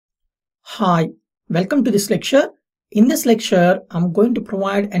Hi, welcome to this lecture. In this lecture, I'm going to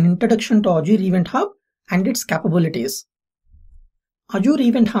provide an introduction to Azure Event Hub and its capabilities. Azure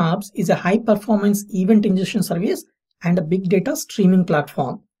Event Hubs is a high-performance event ingestion service and a big data streaming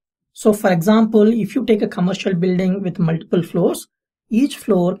platform. So for example, if you take a commercial building with multiple floors, each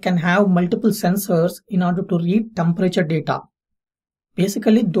floor can have multiple sensors in order to read temperature data.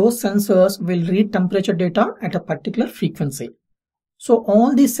 Basically, those sensors will read temperature data at a particular frequency. So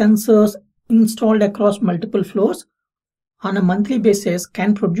all these sensors installed across multiple floors on a monthly basis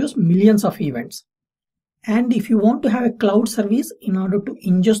can produce millions of events. And if you want to have a cloud service in order to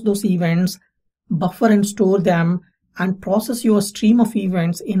ingest those events, buffer and store them, and process your stream of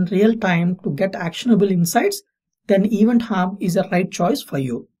events in real time to get actionable insights, then Event Hub is a right choice for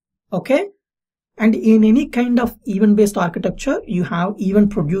you. Okay? And in any kind of event-based architecture, you have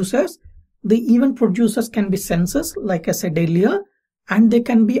event producers. The event producers can be sensors, like I said earlier, and they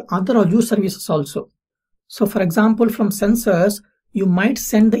can be other Azure services also. So for example, from sensors, you might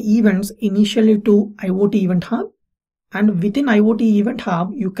send the events initially to IoT Event Hub, and within IoT Event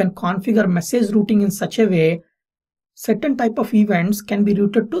Hub, you can configure message routing in such a way certain type of events can be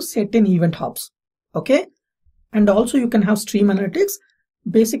routed to certain event hubs. Okay, and also you can have stream analytics.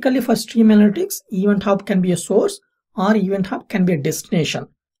 Basically, for stream analytics, Event Hub can be a source or Event Hub can be a destination.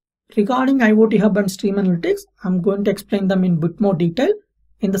 Regarding IoT Hub and Stream Analytics, I'm going to explain them in a bit more detail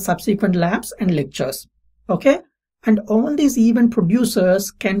in the subsequent labs and lectures. Okay, and all these event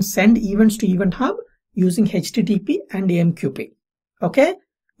producers can send events to Event Hub using HTTP and AMQP. Okay,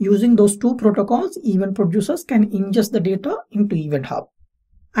 using those two protocols, event producers can ingest the data into Event Hub.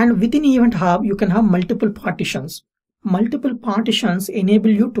 And within Event Hub, you can have multiple partitions. Multiple partitions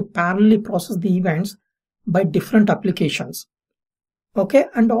enable you to parallelly process the events by different applications. Okay,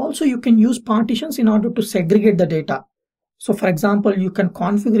 and also you can use partitions in order to segregate the data. So for example, you can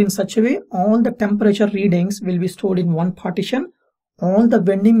configure in such a way all the temperature readings will be stored in one partition, all the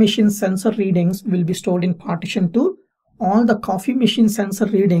vending machine sensor readings will be stored in partition 2, all the coffee machine sensor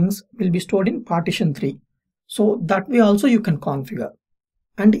readings will be stored in partition 3. So that way also you can configure.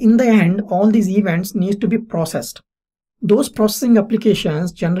 And in the end, all these events need to be processed. Those processing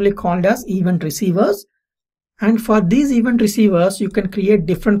applications generally called as event receivers. And for these event receivers, you can create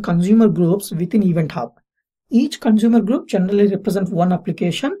different consumer groups within Event Hub. Each consumer group generally represents one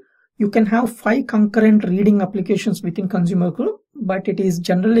application. You can have 5 concurrent reading applications within consumer group, but it is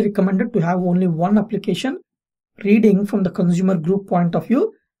generally recommended to have only one application reading from the consumer group point of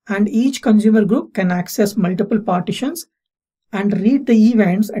view. And each consumer group can access multiple partitions and read the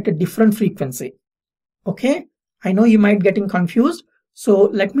events at a different frequency. Okay, I know you might getting confused. So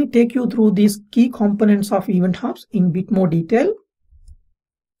let me take you through these key components of Event Hubs in a bit more detail.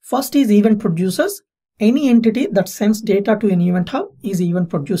 First is event producers. Any entity that sends data to an Event Hub is event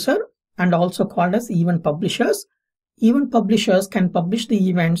producer and also called as event publishers. Event publishers can publish the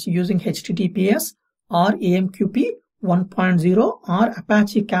events using HTTPS or AMQP 1.0 or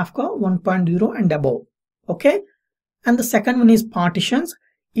Apache Kafka 1.0 and above. Okay, and the second one is partitions.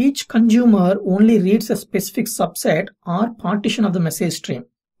 Each consumer only reads a specific subset or partition of the message stream.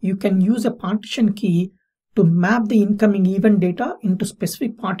 You can use a partition key to map the incoming event data into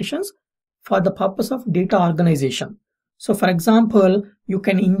specific partitions for the purpose of data organization. So for example, you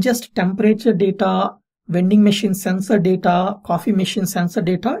can ingest temperature data, vending machine sensor data, coffee machine sensor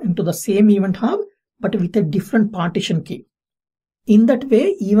data into the same Event Hub, but with a different partition key. In that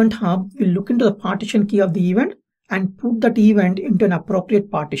way, Event Hub will look into the partition key of the event and put that event into an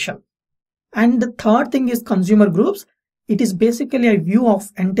appropriate partition. And the third thing is consumer groups. It is basically a view of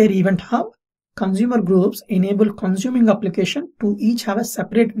entire Event Hub. Consumer groups enable consuming application to each have a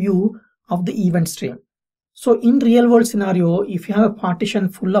separate view of the event stream. So in real world scenario, if you have a partition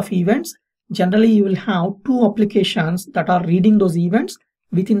full of events, generally you will have 2 applications that are reading those events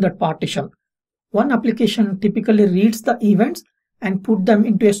within that partition. One application typically reads the events and put them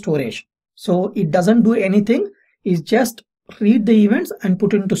into a storage. So it doesn't do anything. Is just read the events and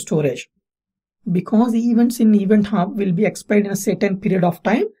put it into storage. Because the events in Event Hub will be expired in a certain period of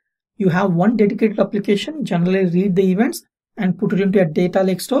time, you have one dedicated application generally read the events and put it into a data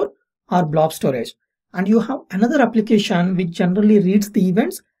lake store or blob storage. And you have another application which generally reads the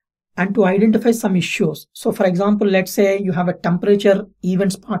events and to identify some issues. So for example, let's say you have a temperature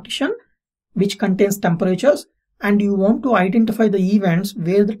events partition which contains temperatures and you want to identify the events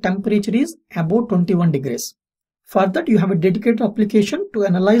where the temperature is above 21 degrees. For that, you have a dedicated application to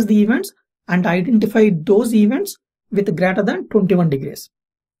analyze the events and identify those events with greater than 21 degrees.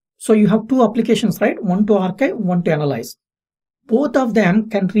 So you have 2 applications, right? One to archive, one to analyze. Both of them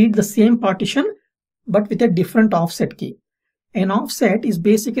can read the same partition, but with a different offset key. An offset is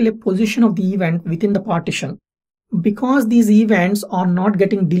basically a position of the event within the partition. Because these events are not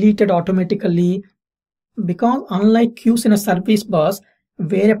getting deleted automatically, because unlike queues in a service bus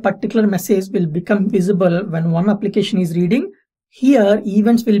where a particular message will become visible when one application is reading, here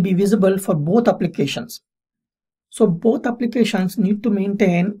events will be visible for both applications. So both applications need to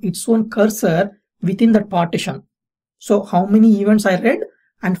maintain its own cursor within that partition. So how many events I read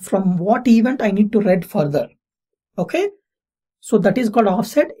and from what event I need to read further. Okay, so that is called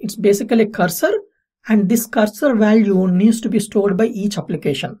offset. It's basically a cursor, and this cursor value needs to be stored by each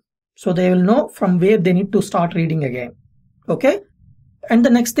application. So they will know from where they need to start reading again. Okay. And the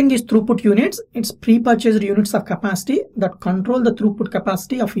next thing is throughput units. It's pre-purchased units of capacity that control the throughput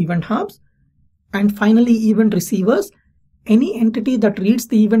capacity of event hubs. And finally, event receivers. Any entity that reads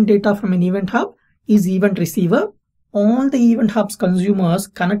the event data from an event hub is event receiver. All the event hubs consumers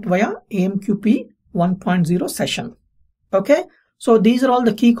connect via AMQP 1.0 session. Okay, so these are all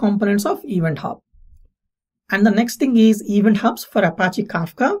the key components of event hub. And the next thing is event hubs for Apache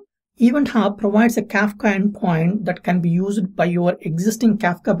Kafka. Event hub provides a Kafka endpoint that can be used by your existing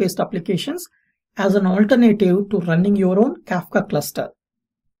Kafka based applications as an alternative to running your own Kafka cluster.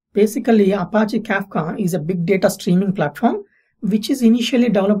 Basically, Apache Kafka is a big data streaming platform which is initially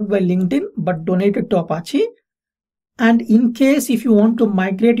developed by LinkedIn but donated to Apache. And in case if you want to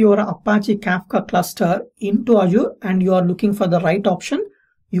migrate your Apache Kafka cluster into Azure and you are looking for the right option,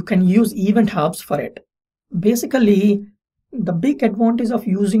 you can use event hubs for it. Basically, the big advantage of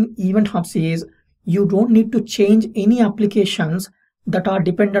using event hubs is you don't need to change any applications that are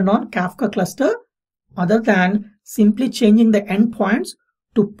dependent on Kafka cluster other than simply changing the endpoints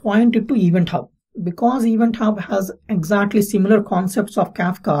to point it to event hub. Because event hub has exactly similar concepts of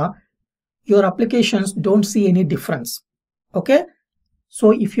Kafka, your applications don't see any difference. Okay,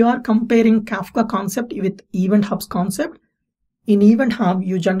 so if you are comparing Kafka concept with event hub's concept, in event hub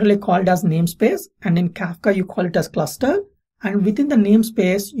you generally call it as namespace, and in Kafka you call it as cluster, and within the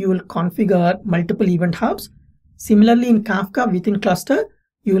namespace you will configure multiple event hubs. Similarly, in Kafka within cluster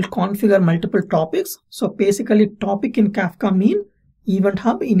you will configure multiple topics. So basically topic in Kafka mean event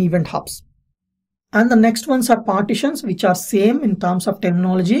hub in event hubs. And the next ones are partitions, which are same in terms of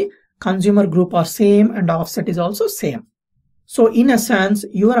terminology. Consumer group are same and offset is also same. So in a sense,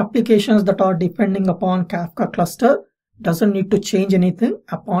 your applications that are depending upon Kafka cluster doesn't need to change anything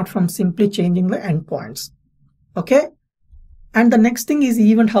apart from simply changing the endpoints. Okay. And the next thing is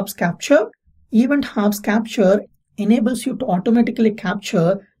event hubs capture. Event hubs capture enables you to automatically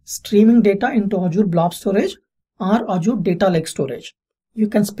capture streaming data into Azure Blob Storage or Azure Data Lake Storage. You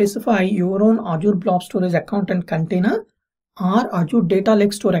can specify your own Azure Blob Storage account and container or Azure Data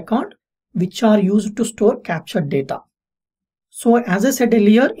Lake Store account, which are used to store captured data. So as I said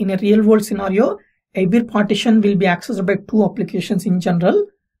earlier, in a real world scenario, every partition will be accessed by two applications in general.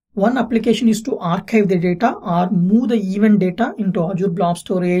 One application is to archive the data or move the event data into Azure Blob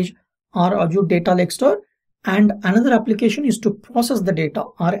Storage or Azure Data Lake Store, and another application is to process the data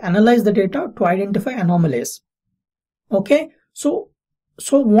or analyze the data to identify anomalies. Okay, so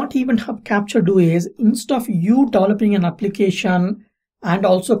what Event Hub Capture do is, instead of you developing an application and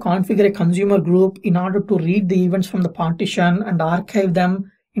also configure a consumer group in order to read the events from the partition and archive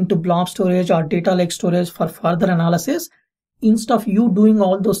them into blob storage or data lake storage for further analysis, instead of you doing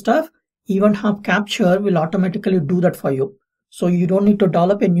all those stuff, Event Hub Capture will automatically do that for you. So you don't need to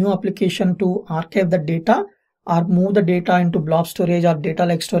develop a new application to archive the data or move the data into blob storage or data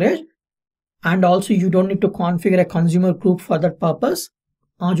lake storage. And also you don't need to configure a consumer group for that purpose.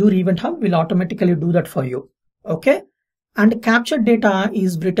 Azure Event Hub will automatically do that for you. Okay. And captured data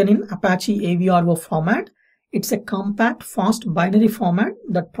is written in Apache AVRO format. It's a compact, fast binary format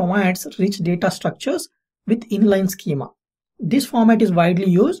that provides rich data structures with inline schema. This format is widely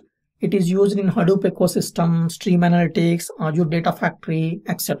used. It is used in Hadoop ecosystem, Stream Analytics, Azure Data Factory,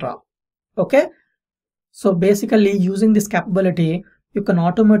 etc. Okay. So basically using this capability, you can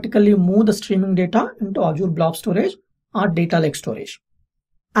automatically move the streaming data into Azure Blob Storage or Data Lake Storage.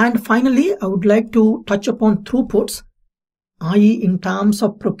 And finally, I would like to touch upon throughputs, i.e. in terms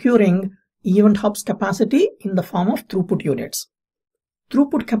of procuring Event Hubs capacity in the form of throughput units.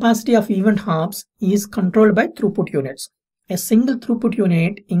 Throughput capacity of Event Hubs is controlled by throughput units. A single throughput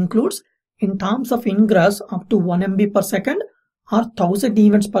unit includes, in terms of ingress, up to 1 MB per second or 1000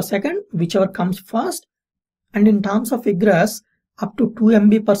 events per second, whichever comes first, and in terms of egress, up to 2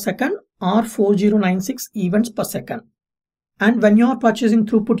 MB per second or 4096 events per second. And when you are purchasing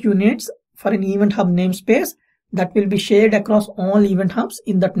throughput units for an Event Hub namespace, that will be shared across all Event Hubs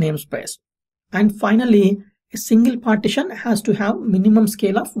in that namespace. And finally, a single partition has to have minimum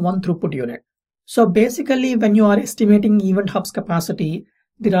scale of 1 throughput unit. So basically, when you are estimating Event Hub's capacity,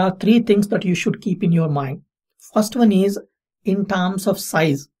 there are three things that you should keep in your mind. First one is in terms of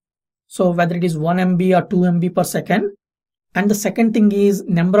size. So whether it is 1 MB or 2 MB per second. And the second thing is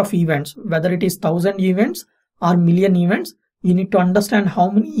number of events, whether it is 1000 events or million events, you need to understand how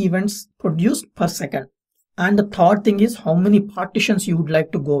many events produced per second. And the third thing is how many partitions you would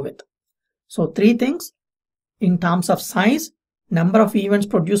like to go with. So three things in terms of size, number of events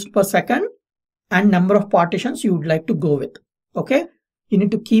produced per second, and number of partitions you would like to go with. Okay, you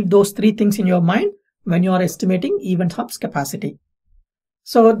need to keep those three things in your mind when you are estimating Event Hub's capacity.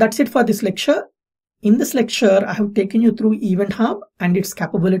 So that's it for this lecture. In this lecture, I have taken you through Event Hub and its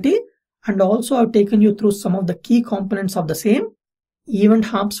capability, and also I've taken you through some of the key components of the same, Event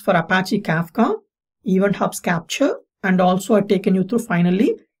Hubs for Apache Kafka, Event Hubs capture, and also I've taken you through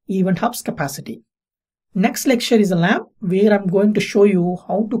finally Event Hubs capacity. Next lecture is a lab where I'm going to show you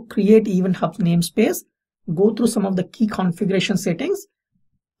how to create Event Hubs namespace, go through some of the key configuration settings,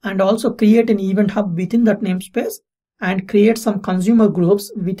 and also create an Event Hub within that namespace and create some consumer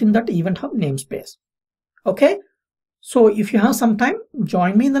groups within that Event Hub namespace. Okay, so if you have some time,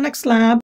 join me in the next lab.